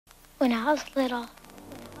When I was little,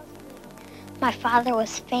 my father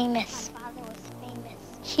was famous.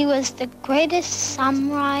 He was the greatest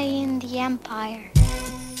samurai in the empire.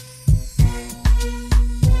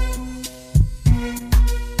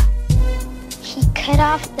 He cut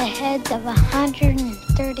off the heads of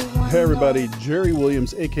 131. Hey everybody, Jerry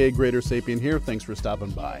Williams, aka Greater Sapien here. Thanks for stopping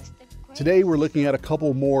by. Today we're looking at a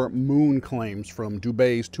couple more moon claims from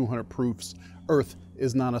Dubé's 200 Proofs Earth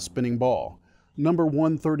is Not a Spinning Ball. Number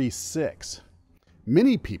 136.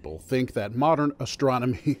 Many people think that modern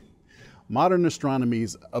astronomy's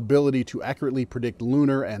ability to accurately predict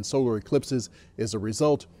lunar and solar eclipses is a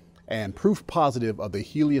result and proof positive of the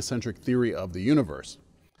heliocentric theory of the universe.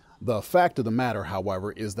 The fact of the matter,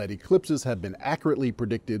 however, is that eclipses have been accurately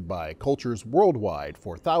predicted by cultures worldwide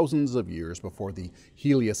for thousands of years before the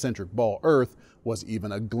heliocentric ball Earth was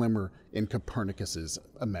even a glimmer in Copernicus's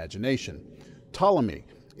imagination. Ptolemy,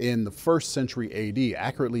 in the 1st century AD,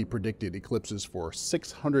 accurately predicted eclipses for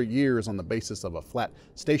 600 years on the basis of a flat,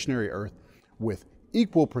 stationary Earth with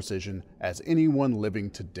equal precision as anyone living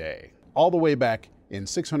today. All the way back in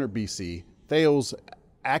 600 BC, Thales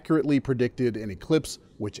accurately predicted an eclipse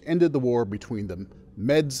which ended the war between the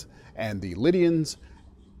Medes and the Lydians.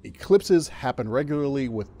 Eclipses happen regularly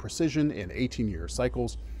with precision in 18-year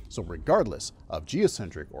cycles, so regardless of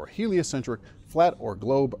geocentric or heliocentric, flat or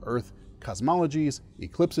globe Earth cosmologies,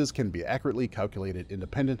 eclipses can be accurately calculated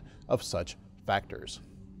independent of such factors.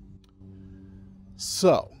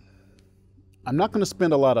 So, I'm not going to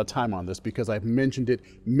spend a lot of time on this because I've mentioned it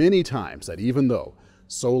many times that even though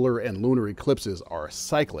solar and lunar eclipses are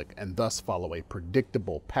cyclic and thus follow a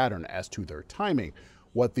predictable pattern as to their timing,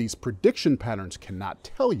 what these prediction patterns cannot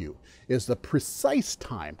tell you is the precise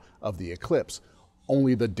time of the eclipse,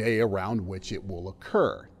 only the day around which it will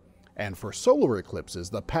occur. And for solar eclipses,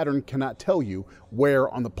 the pattern cannot tell you where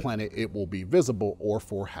on the planet it will be visible or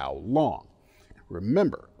for how long.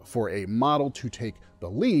 Remember, for a model to take the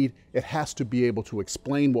lead, it has to be able to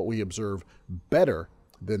explain what we observe better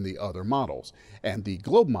than the other models. And the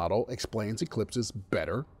globe model explains eclipses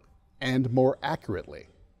better and more accurately.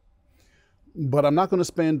 But I'm not going to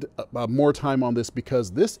spend more time on this because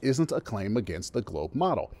this isn't a claim against the globe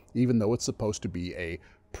model, even though it's supposed to be a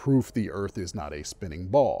proof the Earth is not a spinning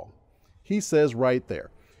ball. He says right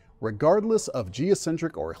there, regardless of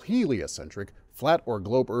geocentric or heliocentric, flat or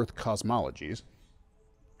globe Earth cosmologies,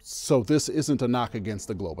 so this isn't a knock against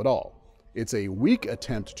the globe at all. It's a weak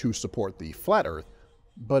attempt to support the flat Earth,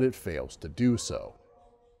 but it fails to do so.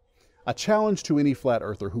 A challenge to any flat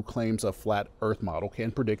earther who claims a flat Earth model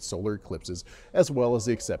can predict solar eclipses as well as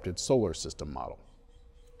the accepted solar system model.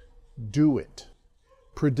 Do it.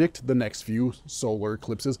 Predict the next few solar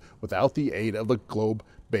eclipses without the aid of the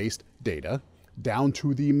globe-based data, down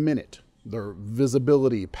to the minute, their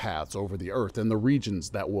visibility paths over the Earth and the regions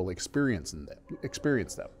that will experience them.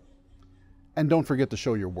 And don't forget to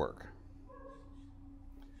show your work.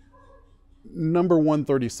 Number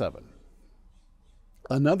 137.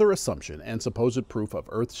 Another assumption and supposed proof of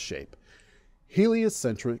Earth's shape.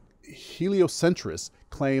 Heliocentrists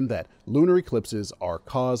claim that lunar eclipses are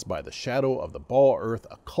caused by the shadow of the ball Earth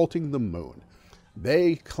occulting the moon.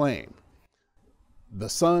 They claim the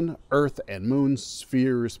sun, Earth, and moon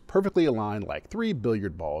spheres perfectly align like 3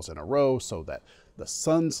 billiard balls in a row so that the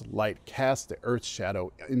sun's light casts the Earth's shadow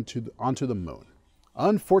onto the moon.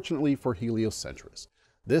 Unfortunately for heliocentrists,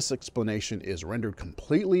 this explanation is rendered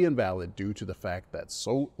completely invalid due to the fact that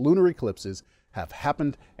lunar eclipses have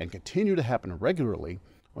happened and continue to happen regularly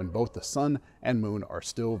when both the sun and moon are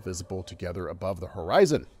still visible together above the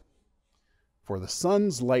horizon. For the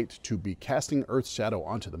sun's light to be casting Earth's shadow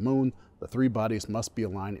onto the moon, the three bodies must be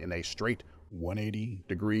aligned in a straight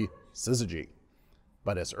 180-degree syzygy.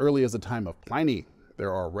 But as early as the time of Pliny,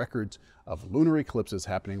 there are records of lunar eclipses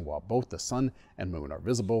happening while both the sun and moon are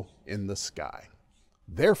visible in the sky.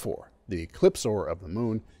 Therefore, the eclipsor of the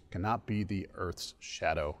moon cannot be the Earth's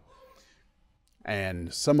shadow,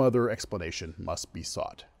 and some other explanation must be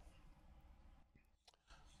sought.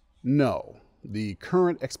 No, the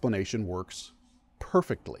current explanation works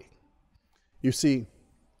perfectly. You see,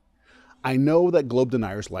 I know that globe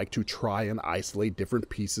deniers like to try and isolate different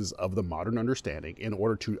pieces of the modern understanding in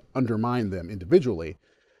order to undermine them individually,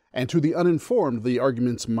 and to the uninformed, the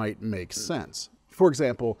arguments might make sense. For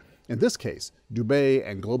example, in this case, Dubé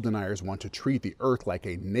and globe deniers want to treat the Earth like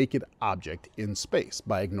a naked object in space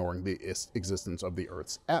by ignoring the existence of the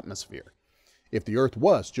Earth's atmosphere. If the Earth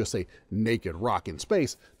was just a naked rock in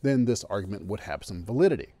space, then this argument would have some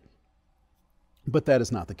validity. But that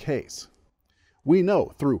is not the case. We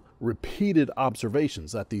know through repeated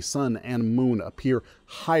observations that the sun and moon appear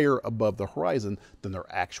higher above the horizon than their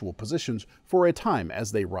actual positions for a time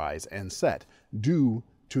as they rise and set, due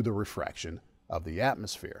to the refraction of the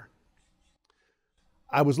atmosphere.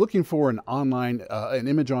 I was looking for an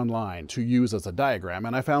image online to use as a diagram,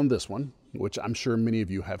 and I found this one, which I'm sure many of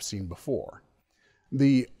you have seen before.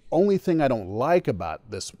 The only thing I don't like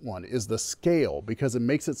about this one is the scale, because it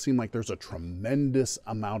makes it seem like there's a tremendous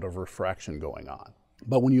amount of refraction going on.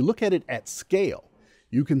 But when you look at it at scale,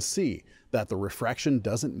 you can see that the refraction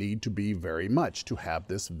doesn't need to be very much to have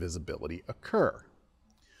this visibility occur.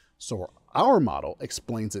 So our model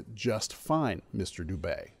explains it just fine, Mr.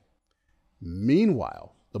 Dubé.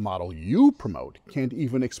 Meanwhile, the model you promote can't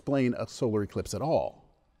even explain a solar eclipse at all.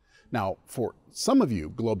 Now, for some of you,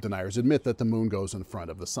 globe deniers admit that the moon goes in front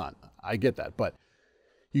of the sun. I get that, but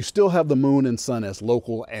you still have the moon and sun as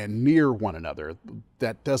local and near one another.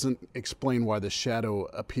 That doesn't explain why the shadow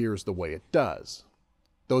appears the way it does.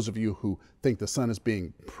 Those of you who think the sun is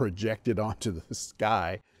being projected onto the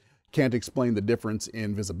sky can't explain the difference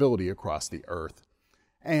in visibility across the Earth.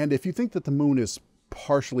 And if you think that the moon is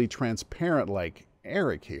partially transparent like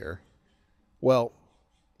Eric here, well,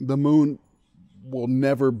 the moon will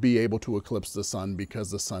never be able to eclipse the sun because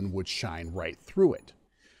the sun would shine right through it.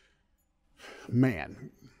 Man,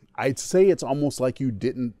 I'd say it's almost like you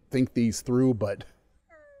didn't think these through, but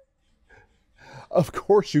of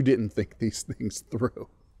course you didn't think these things through.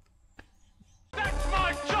 That's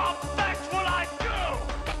my job! That's what I do!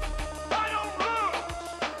 I don't lose!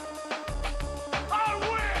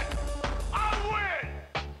 I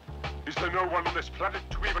win! Is there no one on this planet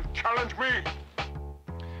to even challenge me?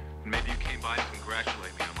 Maybe you came by to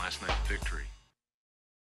congratulate me on last night's victory.